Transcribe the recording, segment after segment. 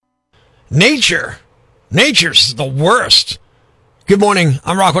Nature's the worst. Good morning.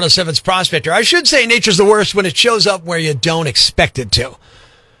 I'm Rock 107's Prospector. I should say nature's the worst when it shows up where you don't expect it to.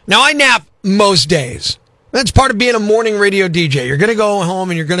 Now, I nap most days. That's part of being a morning radio DJ. You're going to go home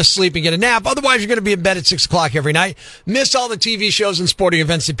and you're going to sleep and get a nap. Otherwise, you're going to be in bed at 6 o'clock every night. Miss all the TV shows and sporting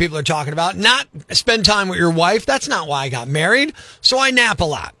events that people are talking about. Not spend time with your wife. That's not why I got married. So I nap a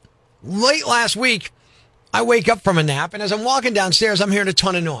lot. Late last week, I wake up from a nap, and as I'm walking downstairs, I'm hearing a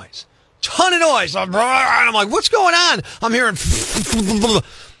ton of noise. I'm like, what's going on? I'm hearing,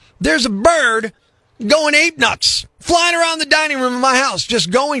 there's a bird going ape nuts, flying around the dining room of my house,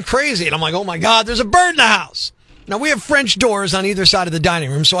 just going crazy. And I'm like, oh my God, there's a bird in the house. Now, we have French doors on either side of the dining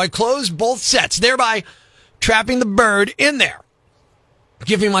room, so I closed both sets, thereby trapping the bird in there,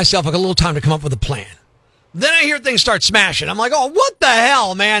 giving myself like a little time to come up with a plan. Then I hear things start smashing. I'm like, oh, what the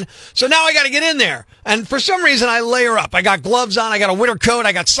hell, man? So now I got to get in there. And for some reason, I layer up. I got gloves on. I got a winter coat.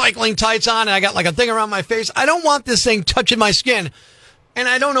 I got cycling tights on. And I got like a thing around my face. I don't want this thing touching my skin. And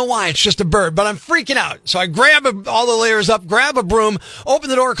I don't know why. It's just a bird. But I'm freaking out. So I grab all the layers up, grab a broom, open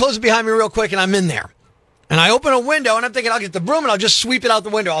the door, close it behind me real quick, and I'm in there. And I open a window, and I'm thinking I'll get the broom, and I'll just sweep it out the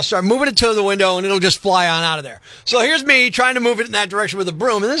window. I'll start moving it to the window, and it'll just fly on out of there. So here's me trying to move it in that direction with a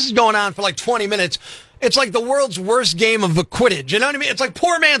broom. And this is going on for like 20 minutes. It's like the world's worst game of Quidditch. You know what I mean? It's like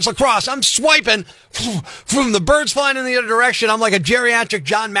poor man's lacrosse. I'm swiping from the birds flying in the other direction. I'm like a geriatric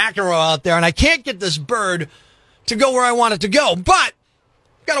John McEnroe out there, and I can't get this bird to go where I want it to go. But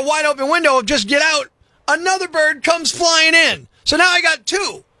got a wide open window of just get out. Another bird comes flying in. So now I got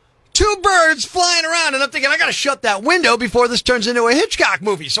two birds flying around, and I'm thinking, I got to shut that window before this turns into a Hitchcock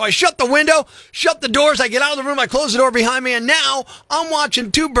movie. So I shut the window, shut the doors, I get out of the room, I close the door behind me, and now I'm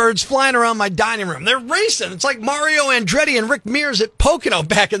watching two birds flying around my dining room. They're racing. It's like Mario Andretti and Rick Mears at Pocono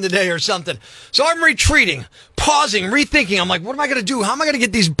back in the day or something. So I'm retreating, pausing, rethinking. I'm like, what am I going to do? How am I going to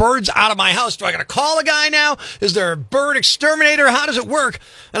get these birds out of my house? Do I got to call a guy now? Is there a bird exterminator? How does it work?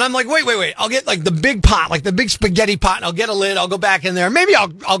 And I'm like, wait. I'll get like the big pot, like the big spaghetti pot, and I'll get a lid. I'll go back in there. Maybe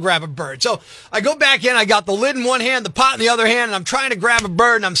I'll grab a bird. So I go back in. I got the lid in one hand, the pot in the other hand, and I'm trying to grab a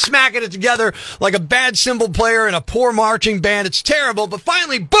bird, and I'm smacking it together like a bad cymbal player in a poor marching band. It's terrible. But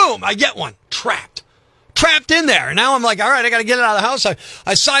finally, boom, I get one. Trapped in there. And now I'm like, all right, I got to get it out of the house.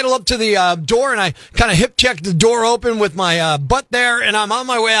 I sidle up to the door, and I kind of hip check the door open with my butt there, and I'm on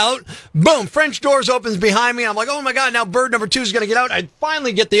my way out. Boom, French doors opens behind me. I'm like, oh my God, now bird number 2 is going to get out. I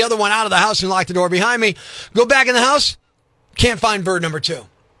finally get the other one out of the house and lock the door behind me. Go back in the house. Can't find bird number 2.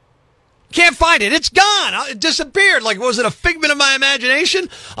 Can't find it. It's gone. It disappeared. Like, was it a figment of my imagination?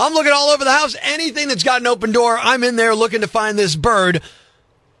 I'm looking all over the house. Anything that's got an open door, I'm in there looking to find this bird.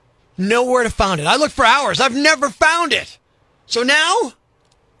 Nowhere to find it. I looked for hours. I've never found it. So now,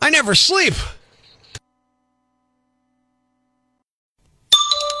 I never sleep.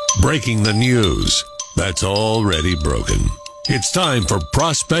 Breaking the news that's already broken. It's time for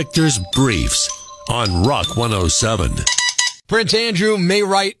Prospector's Briefs on Rock 107. Prince Andrew may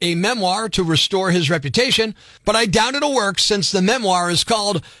write a memoir to restore his reputation, but I doubt it'll work since the memoir is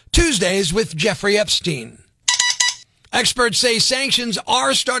called Tuesdays with Jeffrey Epstein. Experts say sanctions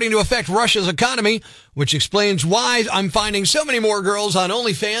are starting to affect Russia's economy, which explains why I'm finding so many more girls on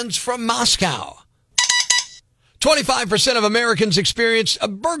OnlyFans from Moscow. 25% of Americans experienced a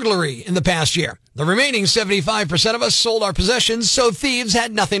burglary in the past year. The remaining 75% of us sold our possessions so thieves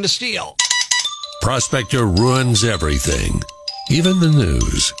had nothing to steal. Prospector ruins everything, even the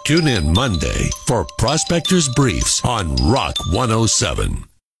news. Tune in Monday for Prospector's Briefs on Rock 107.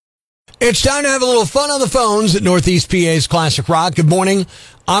 It's time to have a little fun on the phones at Northeast PA's Classic Rock. Good morning.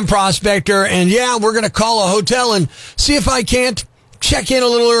 I'm Prospector, and yeah, we're going to call a hotel and see if I can't check in a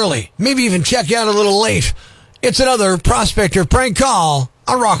little early, maybe even check out a little late. It's another Prospector prank call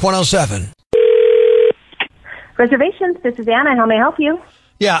on Rock 107. Reservations, this is Anna. How may I help you?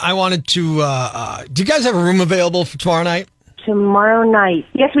 Yeah, I wanted to, do you guys have a room available for tomorrow night? Tomorrow night.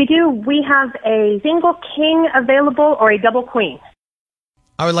 Yes, we do. We have a single king available or a double queen.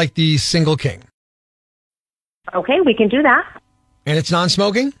 I would like the single king. Okay, we can do that. And it's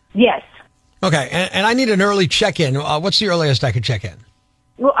non-smoking? Yes. Okay, and I need an early check-in. What's the earliest I could check in?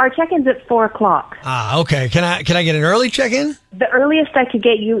 Well, our check-in's at 4 o'clock. Okay. Can I get an early check-in? The earliest I could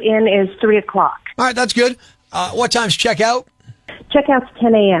get you in is 3 o'clock. All right, that's good. What time's checkout? Checkout's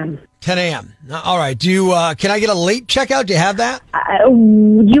 10 a.m. 10 a.m. All right. Can I get a late checkout? Do you have that?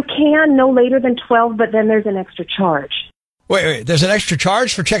 You can, no later than 12, but then there's an extra charge. Wait. There's an extra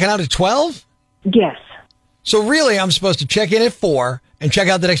charge for checking out at 12? Yes. So really, I'm supposed to check in at 4 and check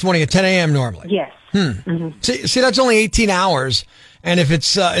out the next morning at 10 a.m. normally? Yes. Mm-hmm. See, that's only 18 hours. And if it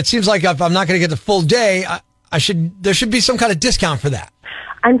seems like if I'm not going to get the full day, there should be some kind of discount for that.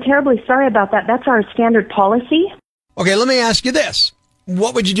 I'm terribly sorry about that. That's our standard policy. Okay, let me ask you this.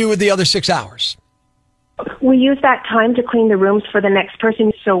 What would you do with the other 6 hours? We use that time to clean the rooms for the next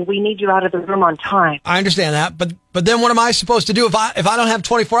person, so we need you out of the room on time. I understand that, but then what am I supposed to do if I don't have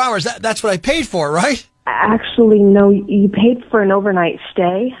 24 hours? That's what I paid for, right? Actually, no, you paid for an overnight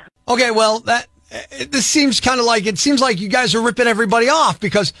stay. Okay, well, this seems kind of like, it seems like you guys are ripping everybody off,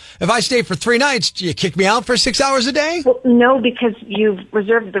 because if I stay for 3 nights, do you kick me out for 6 hours a day? Well, no, because you've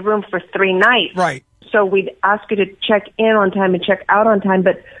reserved the room for 3 nights. Right. So we'd ask you to check in on time and check out on time,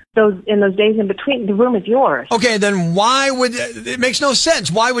 but in those days in between, the room is yours. Okay, then it makes no sense.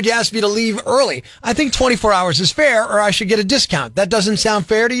 Why would you ask me to leave early? I think 24 hours is fair, or I should get a discount. That doesn't sound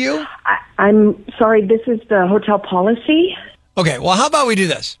fair to you? I'm sorry, this is the hotel policy. Okay, well, how about we do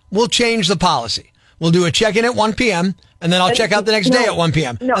this? We'll change the policy. We'll do a check-in at 1 p.m., and then I'll check out the next day at 1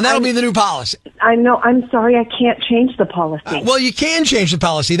 p.m., and that'll be the new policy. I know. I'm sorry, I can't change the policy. Well, you can change the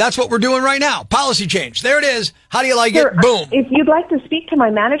policy. That's what we're doing right now. Policy change. There it is. How do you like Sure. it? Boom. If you'd like to speak to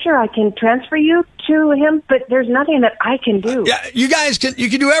my manager, I can transfer you to him, but there's nothing that I can do. Yeah, you guys can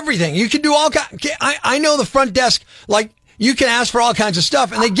do everything. You can do all kinds. I know the front desk, like, you can ask for all kinds of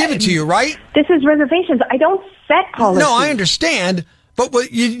stuff, and they give it to you, right? This is reservations. I don't set policy. No, I understand,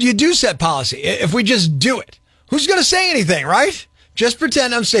 but you do set policy. If we just do it, who's going to say anything, right? Just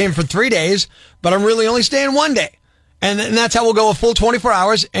pretend I'm staying for 3 days, but I'm really only staying 1 day. And that's how we'll go a full 24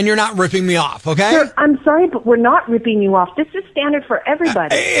 hours, and you're not ripping me off, okay? Sir, I'm sorry, but we're not ripping you off. This is standard for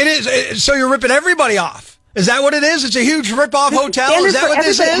everybody. It is. So you're ripping everybody off. Is that what it is? It's a huge rip-off hotel? Is that what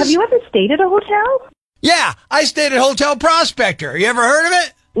this is? Have you ever stayed at a hotel? Yeah, I stayed at Hotel Prospector. You ever heard of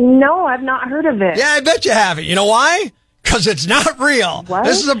it? No, I've not heard of it. Yeah, I bet you haven't. You know why? Because it's not real. What?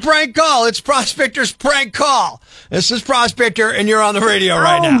 This is a prank call. It's Prospector's prank call. This is Prospector, and you're on the radio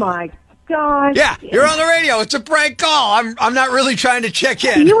right now. Oh, my God. Yeah, you're on the radio. It's a prank call. I'm not really trying to check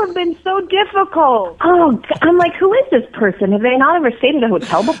in. You have been so difficult. Oh, I'm like, who is this person? Have they not ever stayed at a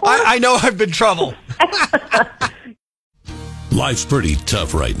hotel before? I know I've been trouble. Life's pretty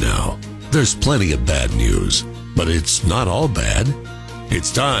tough right now. There's plenty of bad news, but it's not all bad.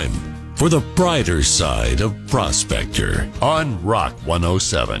 It's time for the brighter side of Prospector on Rock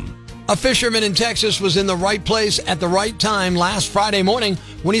 107. A fisherman in Texas was in the right place at the right time last Friday morning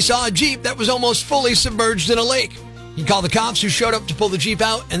when he saw a Jeep that was almost fully submerged in a lake. He called the cops, who showed up to pull the Jeep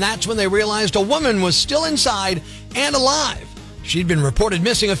out, and that's when they realized a woman was still inside and alive. She'd been reported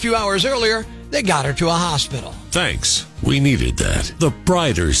missing a few hours earlier. They got her to a hospital. Thanks. We needed that. The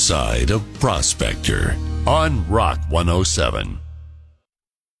brighter side of Prospector on Rock 107.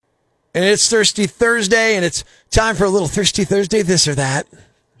 And it's Thirsty Thursday, and it's time for a little Thirsty Thursday, this or that.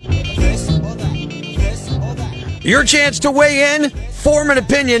 Your chance to weigh in, form an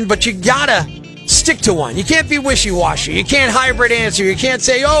opinion, but you gotta stick to one. You can't be wishy-washy. You can't hybrid answer. You can't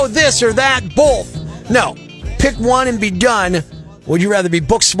say, oh, this or that, both. No. Pick one and be done. Would you rather be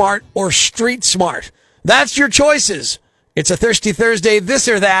book smart or street smart? That's your choices. It's a Thirsty Thursday, this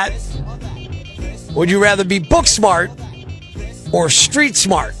or that. Would you rather be book smart or street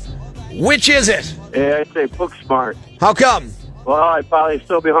smart? Which is it? Yeah, I'd say book smart. How come? Well, I'd probably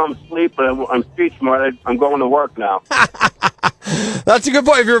still be home asleep, but I'm street smart. I'm going to work now. That's a good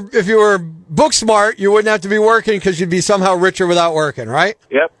point. If you were book smart, you wouldn't have to be working because you'd be somehow richer without working, right?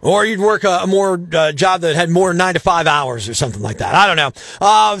 Yep. Or you'd work a more job that had more 9 to 5 hours or something like that. I don't know.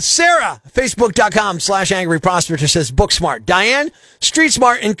 Sarah, Facebook.com/Angry Prospector says book smart. Diane, street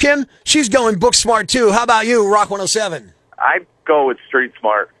smart. And Kim, she's going book smart too. How about you, Rock 107? I'd go with street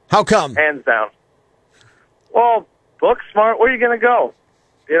smart. How come? Hands down. Well, book smart, where are you going to go?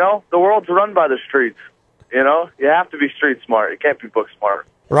 You know, the world's run by the streets. You know, you have to be street smart. You can't be book smart.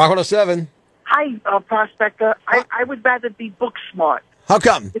 Rock 107. Hi, Prospector. I would rather be book smart How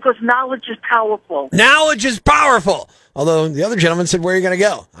come? because knowledge is powerful. Knowledge is powerful. Although the other gentleman said, where are you going to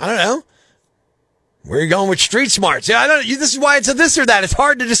go? I don't know. Where are you going with street smarts? Yeah, I don't know. This is why it's a this or that. It's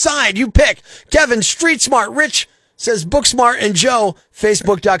hard to decide. You pick. Kevin, street smart. Rich says book smart. And Joe,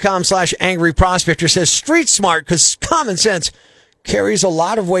 Facebook.com/Angry Prospector says street smart because common sense carries a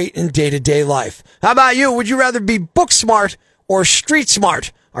lot of weight in day-to-day life. How about you? Would you rather be book smart or street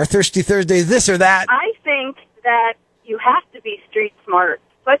smart? Our Thirsty Thursday, this or that. I think that you have to be street smart.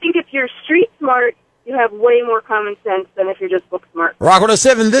 So I think if you're street smart, you have way more common sense than if you're just book smart. Rock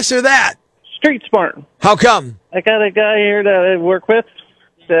 107, this or that. Street smart. How come? I got a guy here that I work with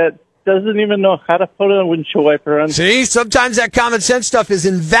that doesn't even know how to put a windshield wiper on. See, sometimes that common sense stuff is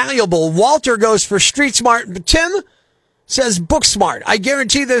invaluable. Walter goes for street smart, but Tim says book smart. I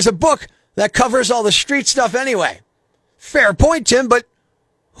guarantee there's a book that covers all the street stuff anyway. Fair point, Tim, but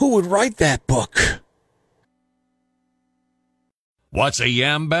who would write that book? What's a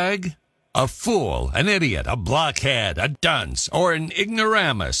yam bag? A fool, an idiot, a blockhead, a dunce, or an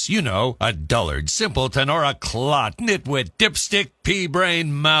ignoramus. You know, a dullard, simpleton, or a clot, nitwit, dipstick,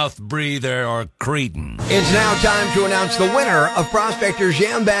 pea-brain, mouth breather, or cretin. It's now time to announce the winner of Prospector's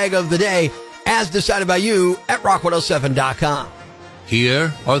Yam Bag of the Day, as decided by you at rock107.com.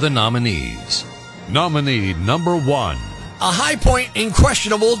 Here are the nominees. Nominee number 1. A high point in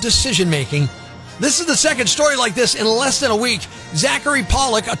questionable decision-making. This is the second story like this in less than a week. Zachary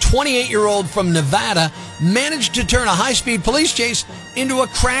Pollock, a 28-year-old from Nevada, managed to turn a high-speed police chase into a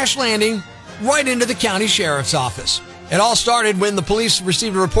crash landing right into the county sheriff's office. It all started when the police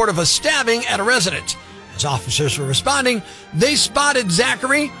received a report of a stabbing at a residence. As officers were responding, they spotted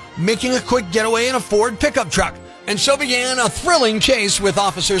Zachary making a quick getaway in a Ford pickup truck. And so began a thrilling chase with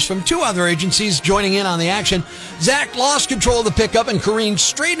officers from 2 other agencies joining in on the action. Zach lost control of the pickup and careened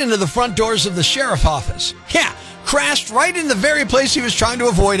straight into the front doors of the sheriff's office. Yeah, crashed right in the very place he was trying to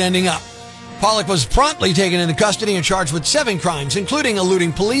avoid ending up. Pollock was promptly taken into custody and charged with 7 crimes, including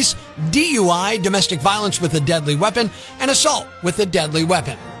eluding police, DUI, domestic violence with a deadly weapon, and assault with a deadly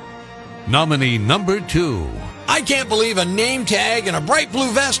weapon. Nominee number 2. I can't believe a name tag and a bright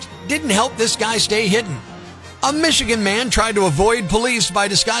blue vest didn't help this guy stay hidden. A Michigan man tried to avoid police by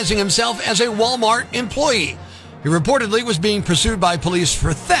disguising himself as a Walmart employee. He reportedly was being pursued by police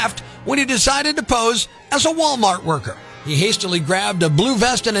for theft when he decided to pose as a Walmart worker. He hastily grabbed a blue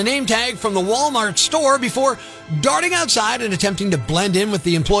vest and a name tag from the Walmart store before darting outside and attempting to blend in with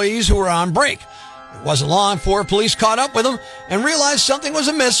the employees who were on break. It wasn't long before police caught up with him and realized something was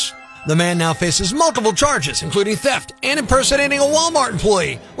amiss. The man now faces multiple charges, including theft and impersonating a Walmart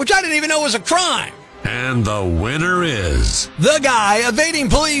employee, which I didn't even know was a crime. And the winner is... the guy evading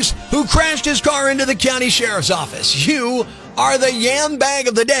police who crashed his car into the county sheriff's office. You are the Yam Bag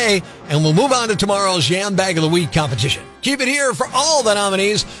of the Day, and we'll move on to tomorrow's Yam Bag of the Week competition. Keep it here for all the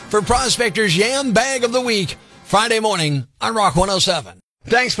nominees for Prospector's Yam Bag of the Week, Friday morning on Rock 107.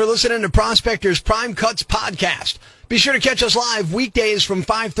 Thanks for listening to Prospector's Prime Cuts podcast. Be sure to catch us live weekdays from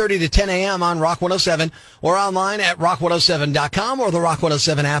 5:30 to 10 a.m. on Rock 107 or online at rock107.com or the Rock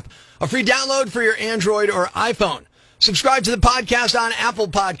 107 app, a free download for your Android or iPhone. Subscribe to the podcast on Apple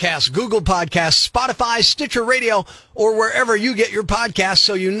Podcasts, Google Podcasts, Spotify, Stitcher Radio, or wherever you get your podcasts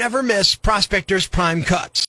so you never miss Prospector's Prime Cuts.